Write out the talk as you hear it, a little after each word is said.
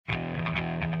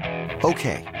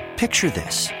Okay, picture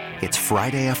this. It's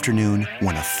Friday afternoon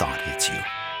when a thought hits you.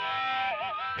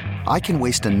 I can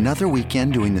waste another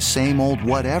weekend doing the same old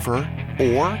whatever,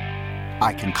 or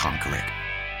I can conquer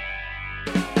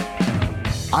it.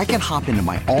 I can hop into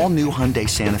my all-new Hyundai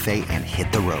Santa Fe and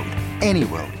hit the road. Any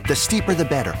road. The steeper, the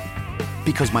better.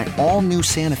 Because my all-new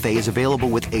Santa Fe is available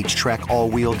with H-Track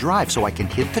all-wheel drive, so I can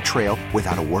hit the trail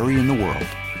without a worry in the world.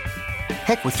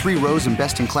 Heck, with 3 rows and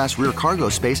best-in-class rear cargo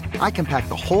space, I can pack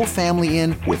the whole family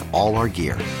in with all our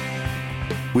gear.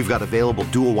 We've got available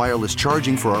dual wireless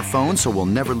charging for our phones, so we'll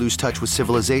never lose touch with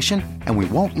civilization, and we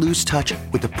won't lose touch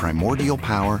with the primordial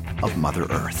power of Mother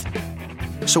Earth.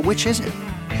 So which is it?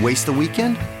 Waste the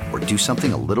weekend or do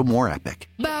something a little more epic?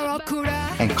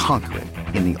 And conquer it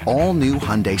in the all-new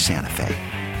Hyundai Santa Fe.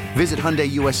 Visit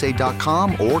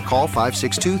HyundaiUSA.com or call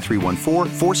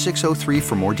 562-314-4603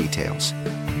 for more details.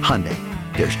 Hyundai,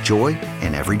 there's joy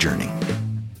in every journey.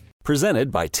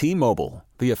 Presented by T-Mobile,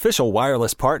 the official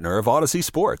wireless partner of Odyssey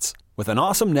Sports. With an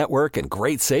awesome network and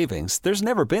great savings, there's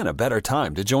never been a better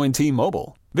time to join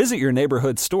T-Mobile. Visit your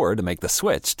neighborhood store to make the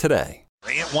switch today.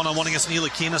 Ant one-on-one against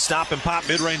Ntilikina. Stop and pop.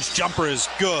 Mid-range jumper is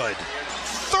good.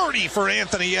 30 for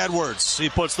Anthony Edwards. He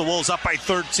puts the Wolves up by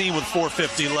 13 with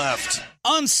 4:50 left.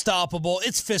 Unstoppable.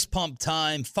 It's fist pump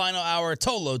time. Final hour,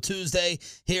 Tolo Tuesday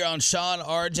here on Sean,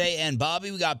 RJ, and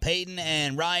Bobby. We got Peyton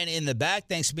and Ryan in the back.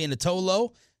 Thanks for being a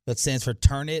Tolo. That stands for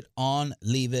Turn It On,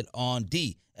 Leave It On.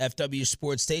 DFW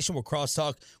Sports Station. We'll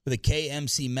crosstalk with a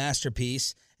KMC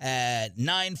masterpiece at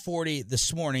 9:40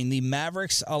 this morning. The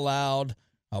Mavericks allowed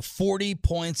 40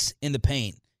 points in the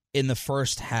paint in the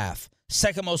first half.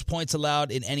 Second most points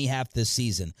allowed in any half this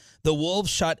season. The Wolves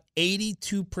shot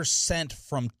 82%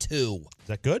 from 2. Is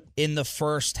that good? In the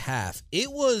first half. It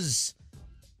was,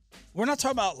 we're not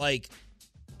talking about like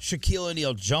Shaquille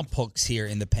O'Neal jump hooks here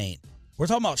in the paint. We're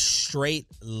talking about straight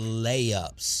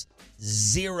layups.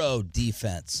 Zero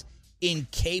defense.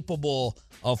 Incapable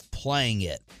of playing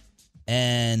it.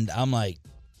 And I'm like,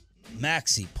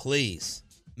 Maxey, please.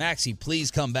 Maxey,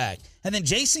 please come back. And then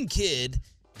Jason Kidd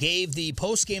gave the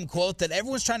post-game quote that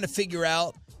everyone's trying to figure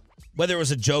out whether it was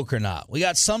a joke or not. We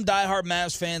got some diehard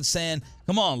Mavs fans saying,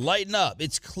 come on, lighten up.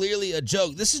 It's clearly a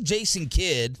joke. This is Jason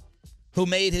Kidd, who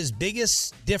made his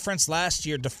biggest difference last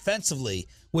year defensively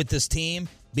with this team,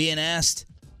 being asked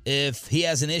if he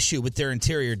has an issue with their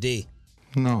interior D.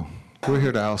 No, we're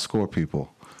here to outscore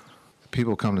people.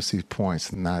 People come to see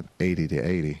points, not 80 to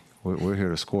 80. We're here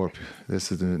to score.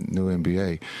 This is the new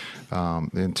NBA.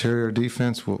 The interior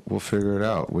defense, we'll figure it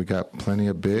out. We got plenty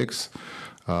of bigs.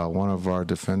 One of our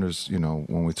defenders,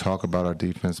 when we talk about our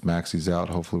defense, Maxey's out.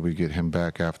 Hopefully we get him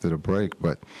back after the break.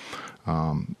 But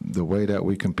the way that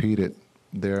we competed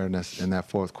there in that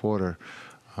fourth quarter,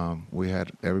 we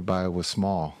had everybody was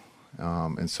small.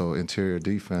 And so interior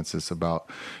defense is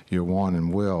about your want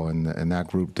and will, and that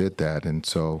group did that. And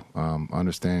so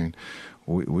understanding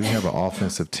we have an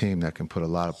offensive team that can put a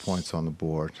lot of points on the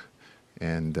board.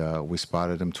 And we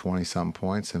spotted them 20-something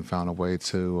points and found a way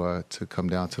to come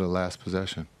down to the last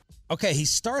possession. Okay, he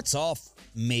starts off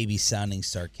maybe sounding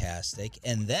sarcastic,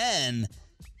 and then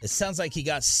it sounds like he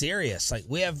got serious. Like,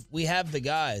 we have the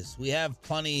guys. We have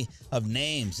plenty of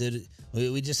names.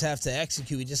 We just have to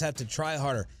execute. We just have to try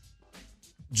harder.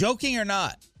 Joking or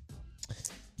not?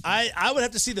 I would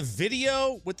have to see the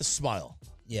video with the smile.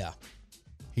 Yeah.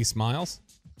 He smiles?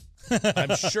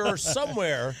 I'm sure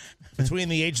somewhere between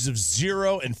the ages of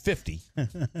 0 and 50,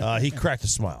 he cracked a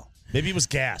smile. Maybe it was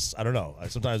gas. I don't know.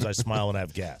 Sometimes I smile when I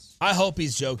have gas. I hope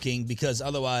he's joking, because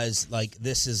otherwise, like,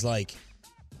 this is like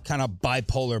kind of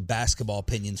bipolar basketball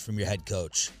opinions from your head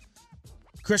coach.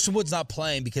 Christian Wood's not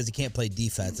playing because he can't play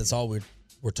defense. That's all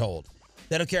we're told.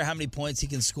 They don't care how many points he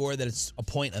can score, that it's a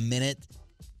point a minute.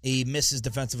 He misses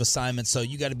defensive assignments, so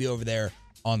you got to be over there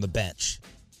on the bench.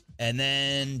 And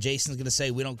then Jason's going to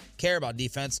say, we don't care about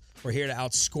defense. We're here to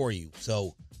outscore you.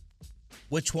 So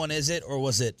which one is it, or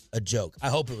was it a joke? I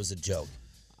hope it was a joke.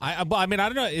 I mean, I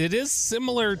don't know. It is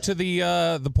similar to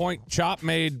the point Chop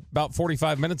made about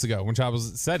 45 minutes ago when Chop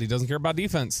said he doesn't care about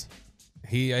defense.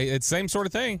 It's same sort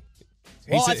of thing.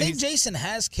 I think Jason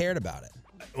has cared about it.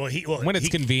 When it's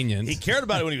convenient. He cared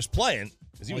about it when he was playing,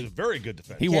 because he was a very good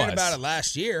defender. He cared about it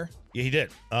last year. Yeah, he did.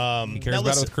 He cares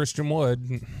about it with Christian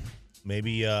Wood.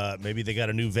 Maybe they got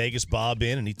a new Vegas Bob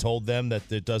in, and he told them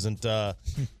that it doesn't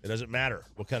matter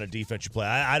what kind of defense you play.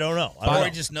 I don't know. Or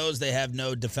he just knows they have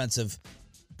no defensive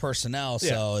personnel,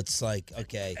 so it's like,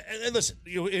 okay. And listen,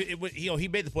 he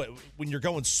made the point when you're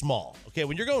going small. Okay,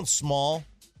 when you're going small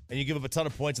and you give up a ton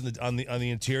of points on the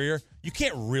interior, you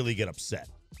can't really get upset.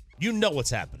 You know what's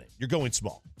happening. You're going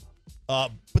small,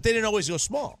 but they didn't always go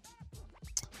small.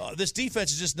 this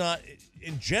defense is just not,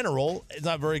 in general, it's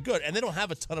not very good. And they don't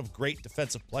have a ton of great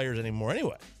defensive players anymore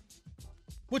anyway.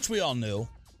 Which we all knew.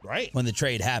 Right. When the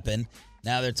trade happened.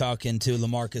 Now they're talking to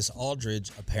LaMarcus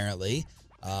Aldridge, apparently,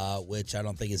 which I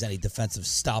don't think is any defensive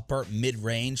stopper.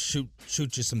 Mid-range,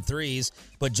 shoot you some threes.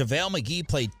 But JaVale McGee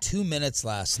played 2 minutes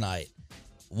last night.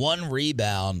 1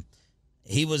 rebound.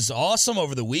 He was awesome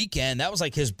over the weekend. That was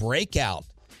like his breakout.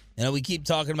 We keep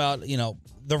talking about,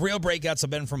 the real breakouts have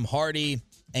been from Hardy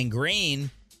and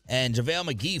Green. And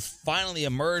JaVale McGee finally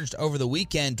emerged over the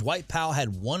weekend. Dwight Powell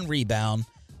had 1 rebound.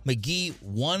 McGee,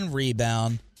 1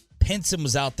 rebound. Pinson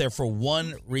was out there for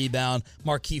 1 rebound.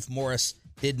 Markieff Morris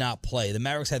did not play. The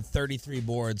Mavericks had 33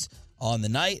 boards on the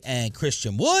night. And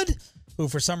Christian Wood, who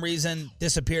for some reason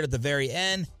disappeared at the very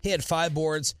end, he had 5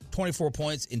 boards, 24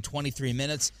 points in 23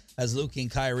 minutes as Luke and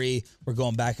Kyrie were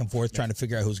going back and forth trying to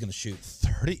figure out who's going to shoot.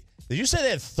 30? Did you say they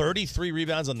had 33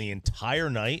 rebounds on the entire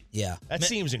night? Yeah. That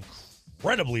seems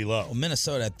incredibly low. Well,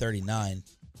 Minnesota had 39.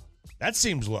 That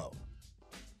seems low.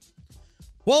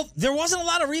 Well, there wasn't a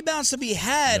lot of rebounds to be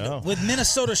had with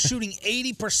Minnesota shooting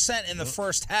 80% in the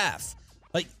first half.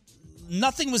 Like,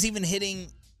 nothing was even hitting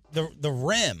the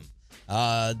rim.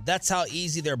 That's how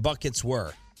easy their buckets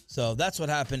were. So that's what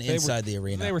happened inside the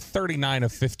arena. They were 39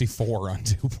 of 54 on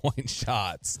 2-point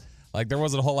shots. Like, there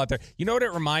wasn't a whole lot there. You know what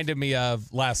it reminded me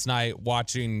of last night,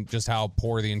 watching just how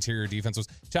poor the interior defense was?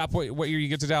 Chop, what year you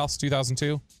get to Dallas?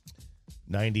 2002?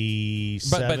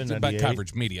 97, but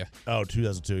coverage media. Oh,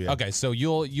 2002, yeah. Okay, so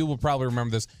you will probably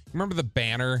remember this. Remember the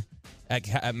banner at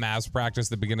Mavs practice at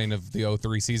the beginning of the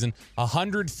 03 season?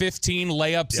 115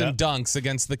 layups and dunks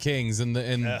against the Kings in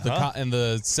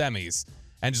the semis.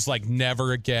 And just like,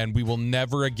 never again. We will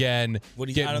never again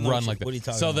get run like that. What are you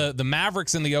talking so about? the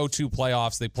Mavericks in the 02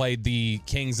 playoffs, they played the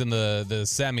Kings in the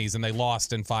semis, and they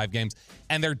lost in 5 games.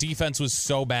 And their defense was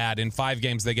so bad. In 5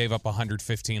 games, they gave up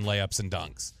 115 layups and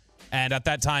dunks. And at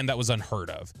that time, that was unheard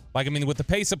of. Like, I mean, with the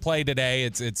pace of play today,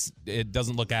 it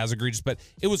doesn't look as egregious, but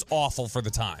it was awful for the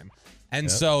time. And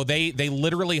so they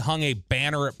literally hung a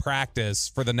banner at practice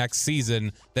for the next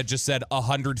season that just said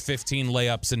 115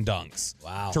 layups and dunks.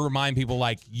 Wow. To remind people,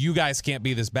 like, you guys can't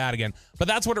be this bad again. But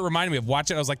that's what it reminded me of.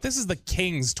 Watching it, I was like, this is the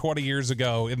Kings 20 years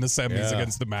ago in the semis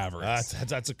against the Mavericks.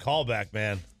 That's a callback,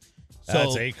 man.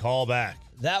 That's a callback.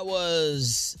 That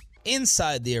was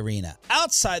inside the arena.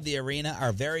 Outside the arena,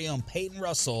 our very own Peyton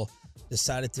Russell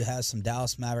decided to have some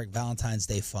Dallas Maverick Valentine's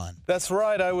Day fun. That's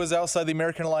right. I was outside the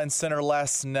American Airlines Center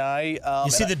last night. You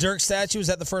see the Dirk statue? Was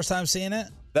that the first time seeing it?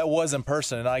 That was in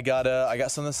person, and I got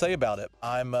something to say about it.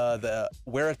 I'm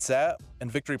where it's at in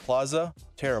Victory Plaza,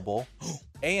 terrible.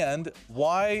 And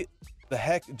why the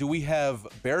heck do we have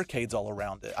barricades all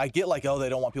around it? I get like, they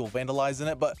don't want people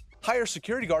vandalizing it, but hire a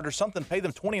security guard or something, pay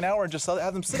them $20 an hour and just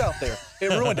have them sit out there. It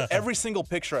ruined every single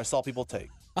picture I saw people take.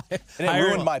 And it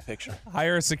ruined my picture.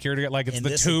 Hire a security guard, like it's In the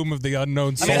this- tomb of the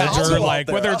unknown I mean, I'll soldier. go out Like,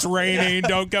 there. whether it's raining,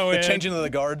 don't go in. The changing of the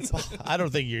guards. I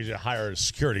don't think you should hire a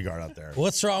security guard out there.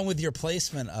 What's wrong with your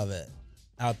placement of it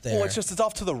out there? Well, it's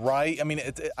off to the right. I mean,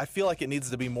 I feel like it needs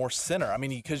to be more center. I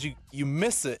mean, because you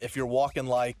miss it if you're walking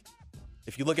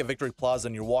if you look at Victory Plaza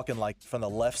and you're walking from the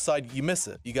left side, you miss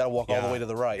it. You got to walk all the way to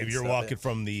the right. If you're walking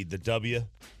from the W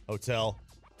Hotel,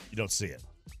 you don't see it.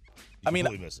 You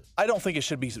completely miss it. I don't think it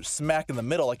should be smack in the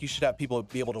middle. Like, you should have people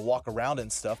be able to walk around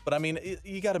and stuff. But I mean,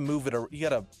 you got to move it, or you got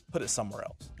to put it somewhere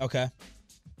else. Okay.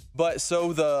 But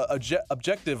so the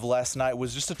objective last night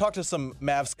was just to talk to some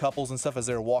Mavs couples and stuff as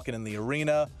they were walking in the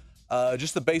arena.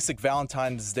 Just the basic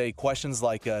Valentine's Day questions,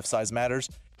 like if size matters.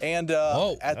 And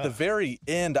at the very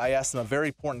end, I asked them a very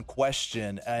important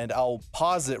question, and I'll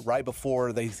pause it right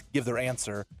before they give their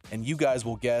answer, and you guys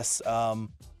will guess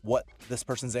what this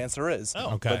person's answer is.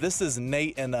 Oh, okay. But this is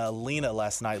Nate and Lena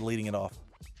last night leading it off.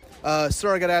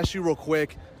 Sir, I got to ask you real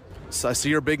quick. So I see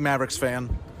you're a big Mavericks fan.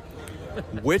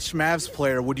 Which Mavs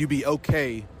player would you be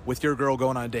okay with your girl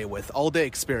going on a date with? All-day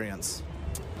experience.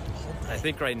 I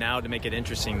think right now, to make it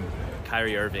interesting,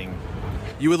 Kyrie Irving.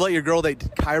 You would let your girl date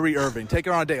Kyrie Irving, take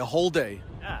her on a date, a whole day.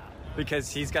 Yeah, because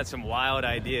he's got some wild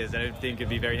ideas. I think it'd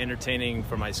be very entertaining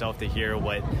for myself to hear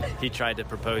what he tried to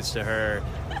propose to her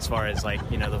as far as, like,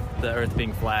 the earth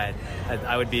being flat.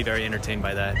 I would be very entertained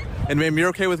by that. And ma'am, you're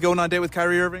okay with going on a date with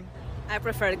Kyrie Irving? I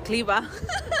prefer Kleba.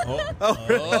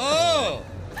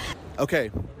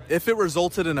 Okay, if it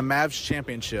resulted in a Mavs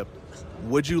championship,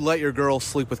 would you let your girl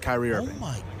sleep with Kyrie Irving? Oh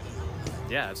my.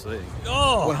 Yeah, absolutely.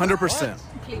 100%.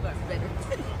 Kleba's better.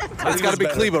 It's got to be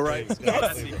Kleba, right?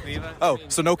 Kleba. Oh,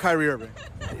 so no Kyrie Irving.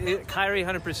 Kyrie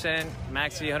 100%,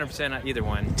 Maxey 100%, either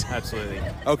one. Absolutely.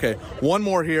 Okay, one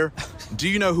more here. Do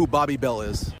you know who Bobby Bell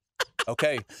is?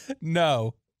 Okay.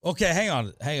 No. Okay, hang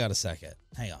on a second.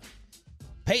 Hang on.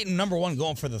 Peyton, number one,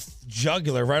 going for the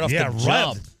jugular right off the right.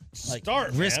 jump.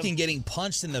 Start, risking man. getting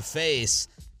punched in the face,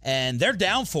 and they're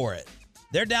down for it.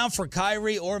 They're down for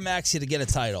Kyrie or Maxey to get a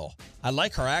title. I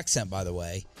like her accent, by the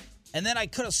way. And then I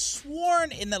could have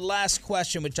sworn in the last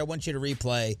question, which I want you to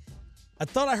replay, I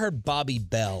thought I heard Bobby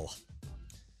Bell.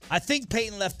 I think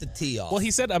Peyton left the T off. Well,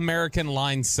 he said American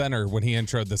Line Center when he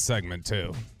introed the segment,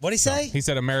 too. What'd he say? He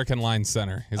said American Line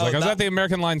Center. He's Oh, like, I was not- at the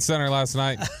American Line Center last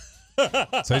night.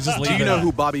 So he's just Do leaving you know it.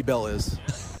 who Bobby Bell is?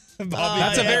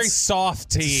 That's a very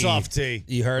soft T. Soft T.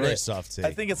 You heard Very it? soft T.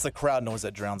 I think it's the crowd noise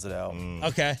that drowns it out.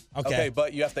 Okay. Okay,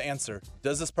 but you have to answer.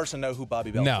 Does this person know who Bobby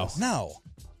Bell No. is? No.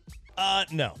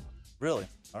 No. Really?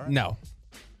 All right. No.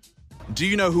 Do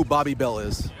you know who Bobby Bell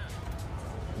is?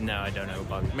 No, I don't know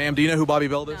Bobby. Ma'am, do you know who Bobby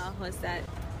Bell is? No, what's that?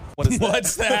 What is that?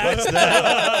 What's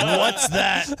that? What's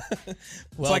that? It's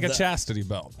like a chastity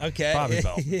belt. Okay. Bobby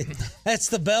belt. That's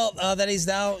the belt that he's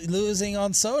now losing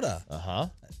on soda. Uh-huh.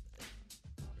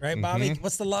 Right, Bobby?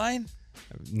 What's the line?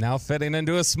 Now fitting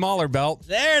into a smaller belt.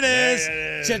 There it is.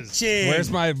 There it is. Cha-ching.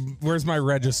 Where's my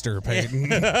register,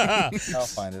 Peyton? I'll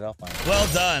find it.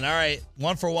 Well done. All right.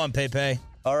 1 for 1, Pepe.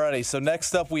 Alrighty, so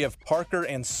next up we have Parker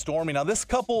and Stormy. Now this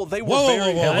couple, they were Whoa,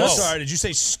 very whoa, whoa, I'm whoa. sorry. Did you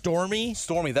say Stormy?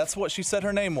 Stormy, that's what she said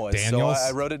her name was. Daniels? So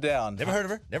I wrote it down. Never heard of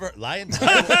her. Never lying. She's a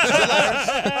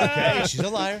liar. Okay, she's a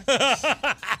liar.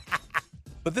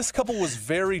 But this couple was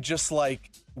very just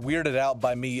like weirded out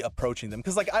by me approaching them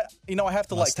because I have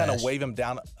to like kind of Mustache. wave him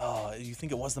down. Oh, you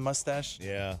think it was the mustache?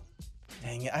 Yeah.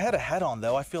 Dang it! I had a hat on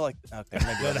though. I feel like okay, maybe I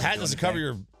Well, the didn't hat do doesn't anything. cover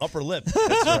your upper lip.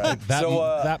 That's right. That, So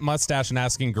that mustache and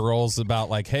asking girls about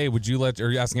like, hey, would you let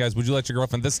your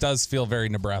girlfriend? This does feel very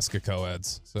Nebraska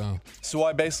co-eds. So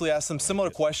I basically asked them similar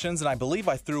questions, and I believe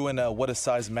I threw in what does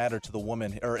size matter to the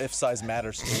woman, or if size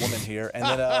matters to the woman here, and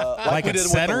then Like we at did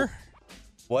with center?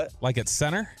 what? Like at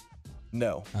center?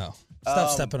 No. Oh.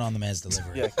 Stop stepping on the man's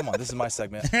delivery. Yeah, come on. This is my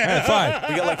segment. All right, fine.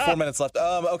 We got like 4 minutes left.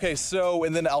 Okay, so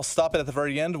and then I'll stop it at the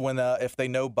very end when if they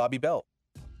know Bobby Bell.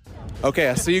 Okay,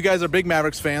 I see you guys are big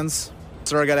Mavericks fans.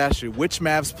 Sir, I got to ask you, which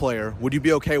Mavs player would you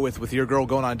be okay with your girl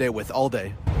going on a date with all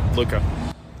day? Luka.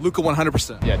 Luka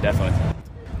 100%. Yeah, definitely.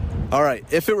 All right,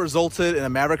 if it resulted in a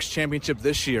Mavericks championship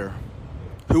this year,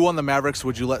 who on the Mavericks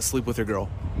would you let sleep with your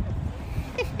girl?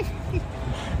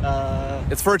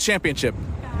 It's for a championship.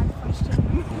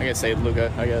 I guess say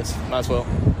Luka, I guess. Might as well.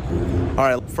 All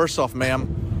right, first off,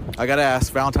 ma'am, I got to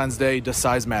ask, Valentine's Day, does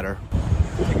size matter?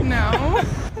 No,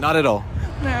 Not at all.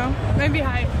 no. Maybe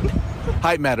height.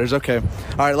 Height matters, okay.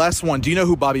 All right, last one. Do you know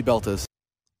who Bobby Belt is?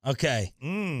 Okay.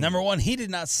 Number one, he did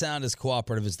not sound as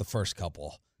cooperative as the first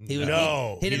couple. He did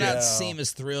No. not seem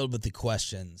as thrilled with the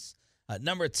questions.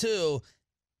 Number two,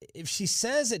 if she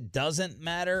says it doesn't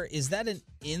matter, is that an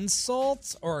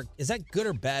insult or is that good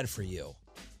or bad for you?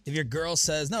 If your girl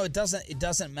says, no, it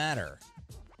doesn't matter.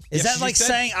 Is Yeah, that she like said-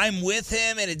 saying I'm with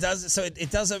him and it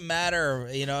doesn't matter,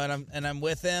 and I'm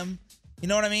with him? You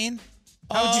know what I mean?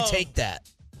 How would you take that?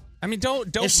 I mean, don't.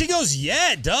 If she goes,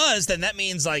 yeah, it does, then that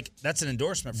means like that's an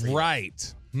endorsement for you.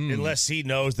 Right. Unless he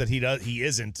knows that he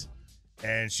isn't,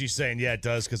 and she's saying, yeah, it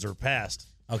does because they're past.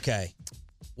 Okay.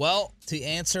 Well, to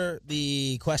answer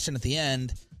the question at the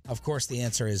end, of course, the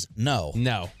answer is no.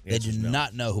 No. They do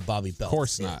not know who Bobby Belt is. Of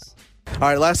course not. All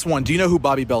right, last one. Do you know who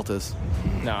Bobby Belt is?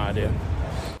 No idea.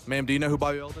 Ma'am, do you know who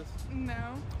Bobby Belt is? No.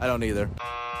 I don't either.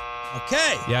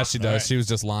 Okay. Yeah, she does. She was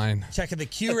just lying. Checking the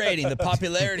Q rating, the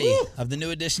popularity of the new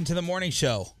addition to the morning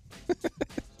show.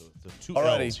 Two L's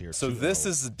Alrighty, here. so two this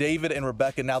L's. is David and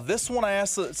Rebecca. Now, this one I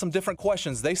asked some different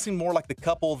questions. They seem more like the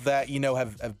couple that,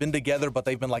 have been together, but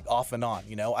they've been like off and on,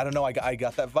 I don't know. I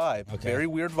got that vibe. Okay. Very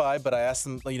weird vibe, but I asked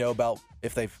them, about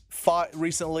if they've fought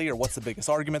recently or what's the biggest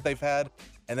argument they've had.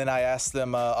 And then I asked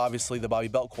them, obviously, the Bobby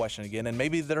Belt question again, and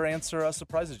maybe their answer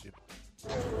surprises you.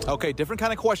 Okay, different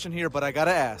kind of question here, but I got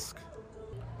to ask.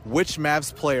 Which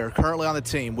Mavs player currently on the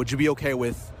team would you be okay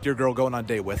with your girl going on a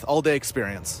date with? All day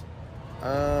experience.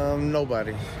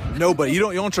 Nobody. Nobody. You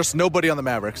don't trust nobody on the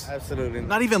Mavericks? Absolutely.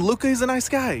 Not even Luka? He's a nice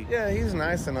guy. Yeah, he's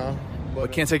nice and all.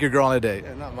 But can't take your girl on a date.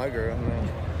 Yeah, not my girl, no.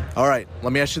 All right,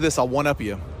 let me ask you this. I'll one-up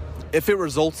you. If it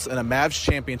results in a Mavs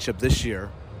championship this year,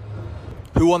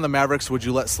 who on the Mavericks would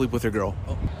you let sleep with your girl?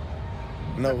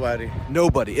 Nobody.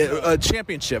 Nobody. A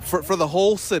championship for the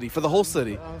whole city. For the whole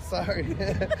city. I'm sorry.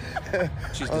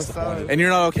 She's I'm disappointed. sorry. And you're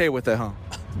not okay with that, huh?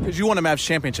 Because you want a Mavs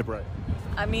championship, right?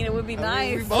 I mean, it would be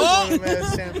nice. We both won the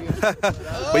Mavs championship.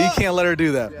 But you can't let her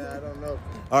do that. Yeah, I don't know.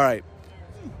 All right.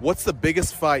 What's the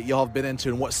biggest fight y'all have been into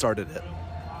and what started it?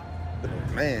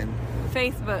 Man.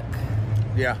 Facebook.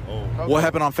 Yeah. What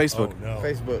happened on Facebook? Oh, no.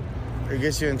 Facebook. It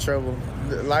gets you in trouble.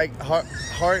 Like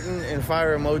hearting and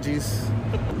fire emojis.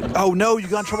 Oh, no, you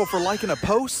got in trouble for liking a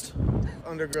post?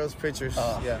 under girls' pictures.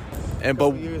 Yeah. And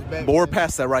but we're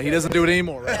past that, right? He doesn't do it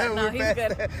anymore, right? Yeah, no, he's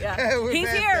good. Yeah. He's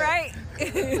here, right?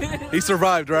 He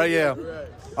survived, right? Yeah.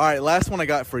 All right, last one I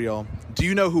got for y'all. Do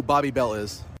you know who Bobby Bell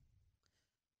is?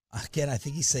 Again, I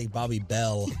think he's saying Bobby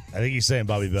Bell. I think he's saying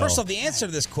Bobby Bell. First off, the answer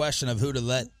to this question of who to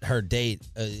let her date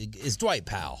is Dwight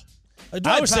Powell.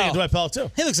 I was saying Dwight Powell, too.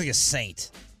 He looks like a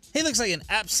saint. He looks like an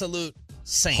absolute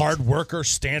saint. Hard worker,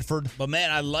 Stanford. But,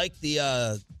 man, I like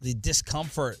the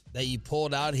discomfort that you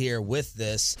pulled out here with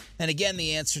this. And, again,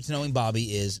 the answer to knowing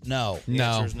Bobby is no. The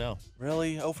answer is no.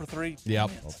 Really? 0 for 3? Yep.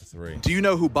 0 for 3. Do you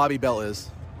know who Bobby Bell is?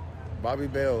 Bobby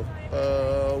Bell,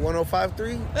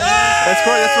 105.3. That's correct.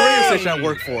 That's the radio station I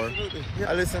work for. Yeah,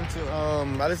 I listen to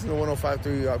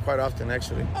 105.3 quite often,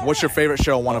 actually. What's your favorite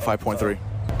show on 105.3?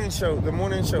 The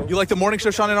morning show. You like the morning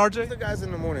show, Sean and RJ? The guys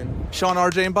in the morning. Sean,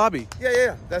 RJ, and Bobby.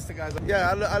 Yeah, that's the guys.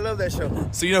 Yeah, I love that show.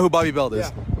 So you know who Bobby Bell is?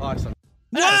 Yeah. Awesome.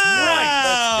 That's right.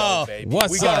 Let's go, baby.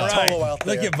 What's we got up? a total out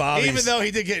there. Look at Bobby. Even though he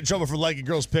did get in trouble for liking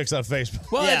girls' pics on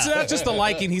Facebook. Well, it's not just the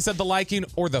liking. He said the liking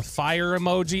or the fire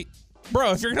emoji.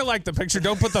 Bro, if you're going to like the picture,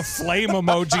 don't put the flame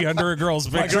emoji under a girl's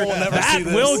picture. girl will never that see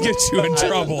this. will get you in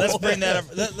trouble. Let's bring that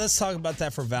up. Let's talk about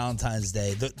that for Valentine's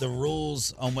Day. The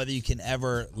rules on whether you can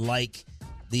ever like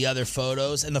the other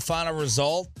photos, and the final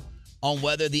result on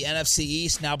whether the NFC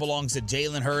East now belongs to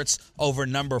Jalen Hurts over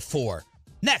number 4.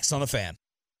 Next on The Fan.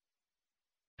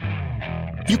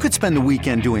 You could spend the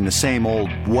weekend doing the same old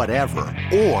whatever,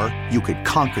 or you could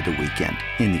conquer the weekend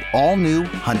in the all-new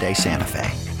Hyundai Santa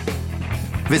Fe.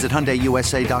 Visit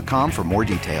HyundaiUSA.com for more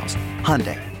details.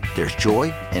 Hyundai, there's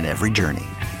joy in every journey.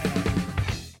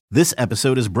 This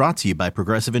episode is brought to you by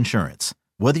Progressive Insurance.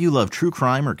 Whether you love true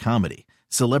crime or comedy,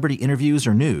 celebrity interviews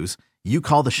or news, you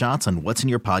call the shots on what's in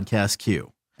your podcast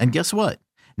queue. And guess what?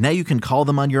 Now you can call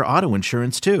them on your auto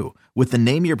insurance too with the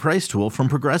Name Your Price tool from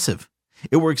Progressive.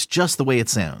 It works just the way it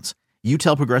sounds. You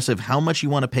tell Progressive how much you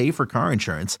want to pay for car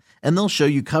insurance, and they'll show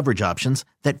you coverage options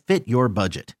that fit your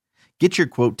budget. Get your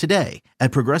quote today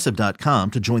at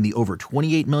Progressive.com to join the over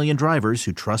 28 million drivers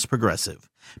who trust Progressive.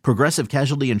 Progressive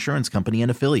Casualty Insurance Company and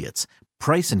Affiliates.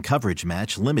 Price and coverage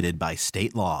match limited by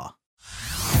state law.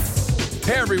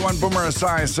 Hey everyone, Boomer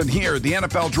Esiason here. The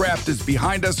NFL Draft is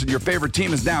behind us and your favorite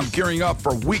team is now gearing up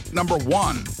for week number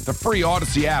 1. The free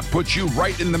Odyssey app puts you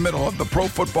right in the middle of the pro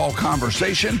football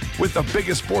conversation with the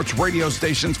biggest sports radio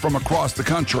stations from across the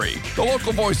country. The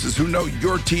local voices who know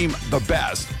your team the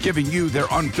best, giving you their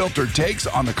unfiltered takes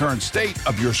on the current state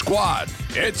of your squad.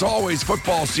 It's always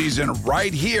football season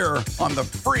right here on the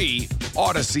free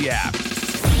Odyssey app.